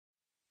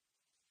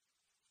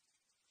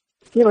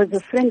He was a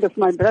friend of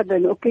my brother,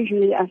 and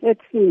occasionally I had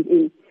seen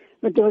him,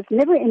 but there was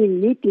never any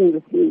meeting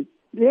with him.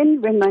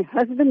 Then when my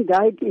husband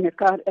died in a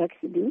car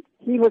accident,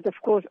 he was, of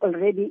course,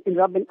 already in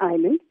Robben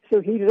Island,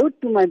 so he wrote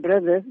to my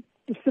brother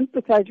to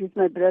sympathize with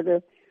my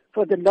brother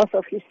for the loss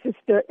of his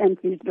sister and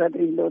his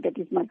brother-in-law, that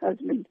is my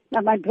husband.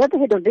 Now, my brother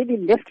had already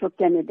left for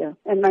Canada,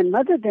 and my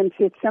mother then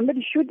said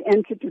somebody should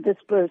answer to this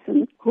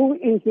person who,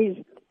 in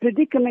his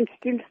predicament,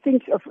 still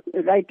thinks of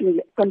writing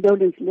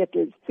condolence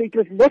letters. So it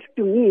was left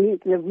to me,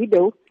 the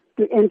widow,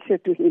 to answer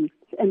to him.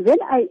 And when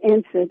I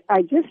answered,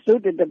 I just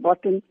wrote at the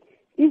bottom,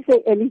 "Is there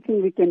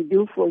anything we can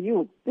do for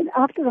you?" Then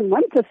after a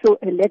month or so,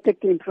 a letter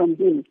came from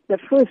him, the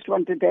first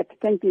one to that,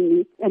 thanking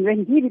me. And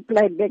when he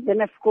replied back, then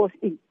of course,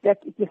 it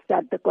just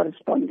started the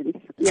correspondence.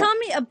 Yeah. Tell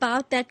me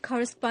about that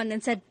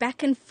correspondence, that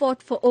back and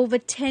forth for over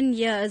 10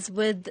 years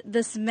with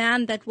this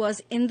man that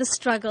was in the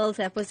struggles,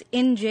 that was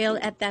in jail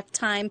at that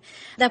time,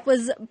 that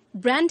was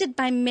branded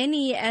by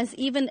many as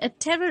even a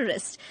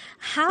terrorist.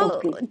 How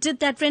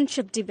did that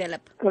friendship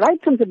develop? Right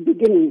from the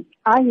beginning,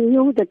 I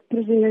knew that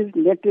prisoners'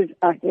 letters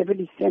are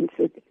heavily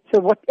censored. So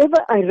whatever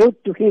I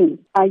wrote to him,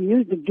 I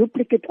used a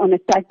duplicate on a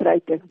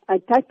typewriter. I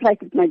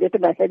typewritten my letter,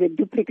 but I had a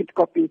duplicate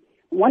copy,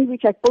 one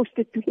which I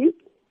posted to him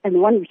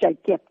and one which I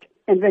kept.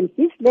 And when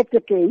his letter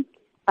came,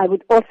 I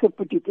would also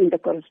put it in the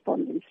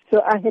correspondence.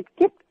 So I had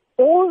kept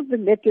all the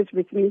letters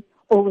with me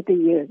over the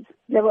years.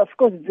 There were, of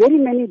course, very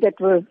many that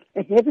were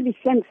heavily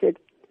censored,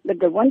 but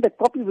the one that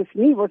copied with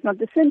me was not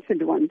the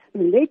censored ones.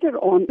 And later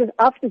on,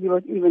 after he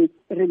was even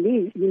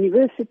released,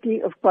 University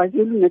of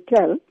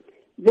KwaZulu-Natal,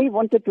 they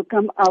wanted to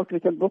come out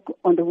with a book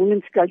on the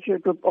Women's Culture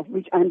Group, of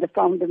which I'm the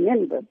founder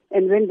member.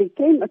 And when they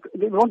came,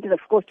 they wanted, of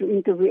course, to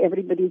interview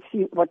everybody,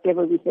 see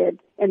whatever we had.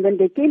 And when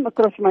they came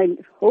across my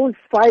whole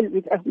file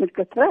with Ahmed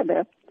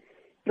Kathrada,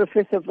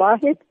 Professor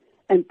Wahed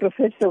and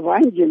Professor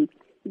Weingen,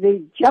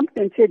 they jumped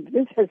and said,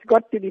 "This has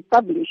got to be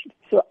published."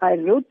 So I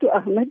wrote to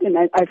Ahmed and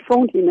I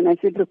phoned him and I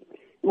said, "Look,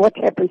 what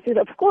happened?" He said,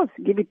 "Of course,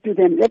 give it to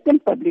them. Let them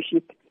publish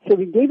it." So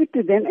we gave it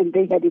to them and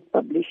they had it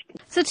published.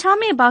 So tell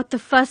me about the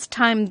first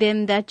time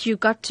then that you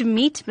got to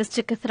meet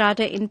Mr.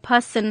 Kathrada in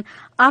person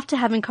after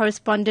having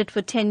corresponded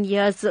for 10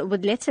 years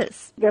with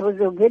letters. There was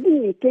a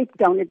wedding in Cape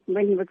Town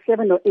when he was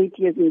 7 or 8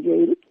 years in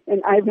jail,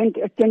 and I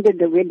attended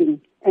the wedding.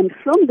 And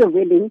from the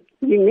wedding,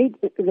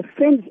 the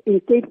friends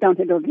in Cape Town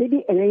had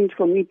already arranged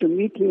for me to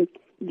meet him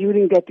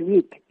during that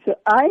week. So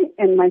I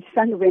and my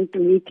son went to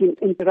meet him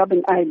in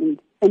Robben Island.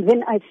 And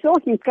when I saw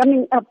him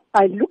coming up,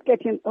 I looked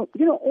at him,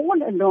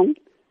 all along.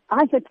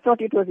 I had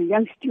thought it was a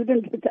young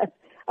student, but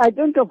I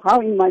don't know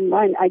how in my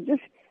mind. I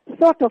just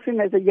thought of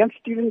him as a young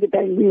student that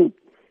I knew.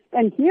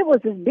 And here was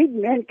this big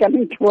man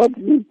coming towards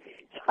me.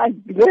 So I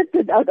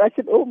blurted out, I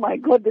said, "Oh my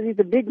God, there is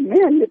a big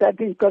man that I've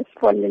been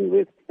corresponding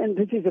with." And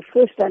this is the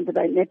first time that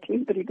I met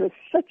him, but it was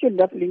such a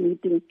lovely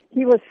meeting.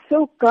 He was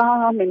so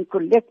calm and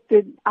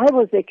collected. I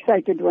was the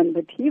excited one,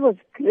 but he was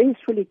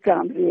gracefully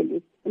calm,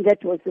 really. And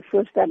that was the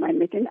first time I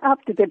met him.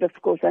 After that,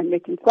 of course, I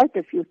met him quite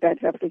a few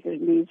times after his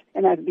release,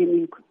 and I've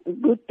been in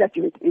good touch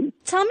with him.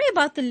 Tell me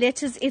about the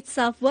letters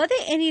itself. Were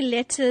there any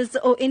letters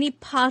or any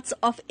parts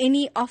of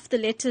any of the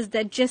letters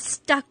that just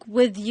stuck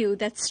with you,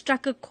 that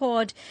struck a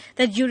chord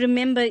that you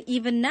remember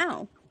even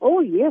now? Oh,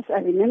 yes,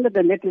 I remember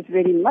the letters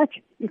very much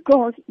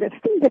because the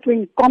things that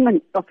were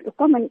of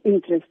common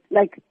interest,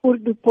 like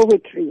Urdu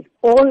poetry,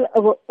 all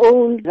our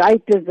old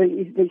writers,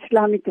 the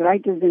Islamic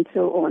writers and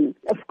so on.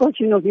 Of course,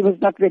 he was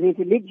not very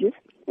religious,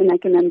 and I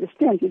can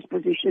understand his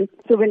position.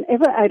 So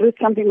whenever I wrote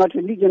something about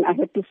religion, I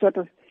had to sort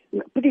of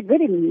put it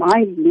very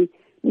mildly,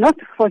 not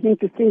for him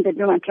to think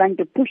that, I'm trying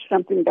to push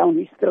something down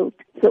his throat.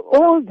 So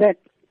all that,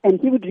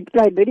 and he would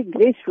reply very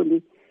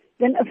gracefully.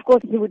 Then, of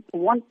course, he would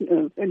want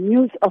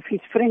news of his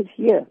friends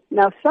here.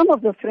 Now, some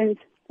of the friends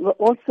were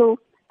also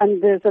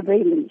under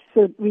surveillance,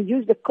 so we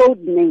used the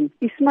code name.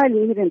 Ismail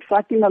Mir and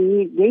Fatima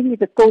Mir gave me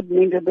the code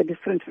names of the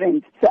different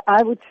friends. So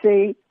I would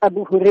say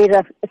Abu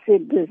Huraira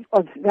said this,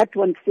 or that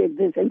one said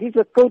this, and these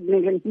were code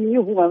names, and he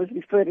knew who I was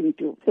referring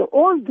to. So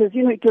all this,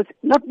 it was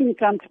not being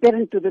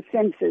transparent to the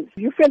senses.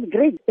 You felt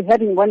great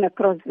having one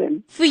across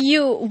them. For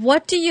you,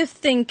 what do you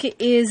think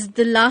is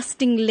the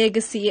lasting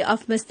legacy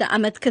of Mr.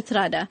 Ahmed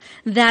Kathrada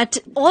that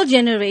all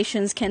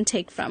generations can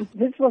take from?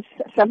 This was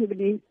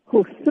somebody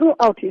who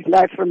throughout his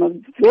life from a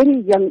very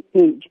young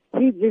age,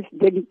 he just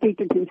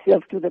dedicated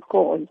himself to the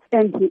cause.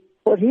 And he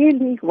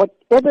really,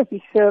 whatever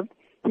he served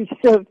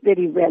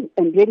very well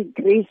and very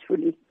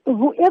gracefully.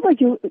 Whoever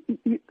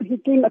he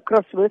came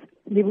across with,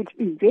 he would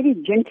be very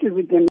gentle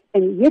with them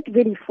and yet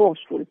very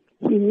forceful.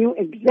 He knew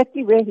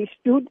exactly where he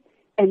stood,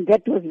 and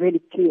that was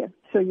very clear.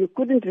 So you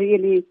couldn't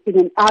really, in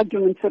an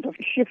argument, sort of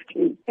shift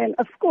him. And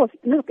of course,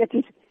 look at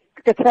his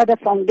Kathrada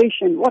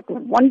Foundation. What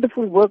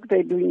wonderful work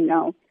they're doing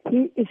now.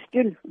 He is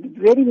still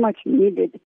very much needed.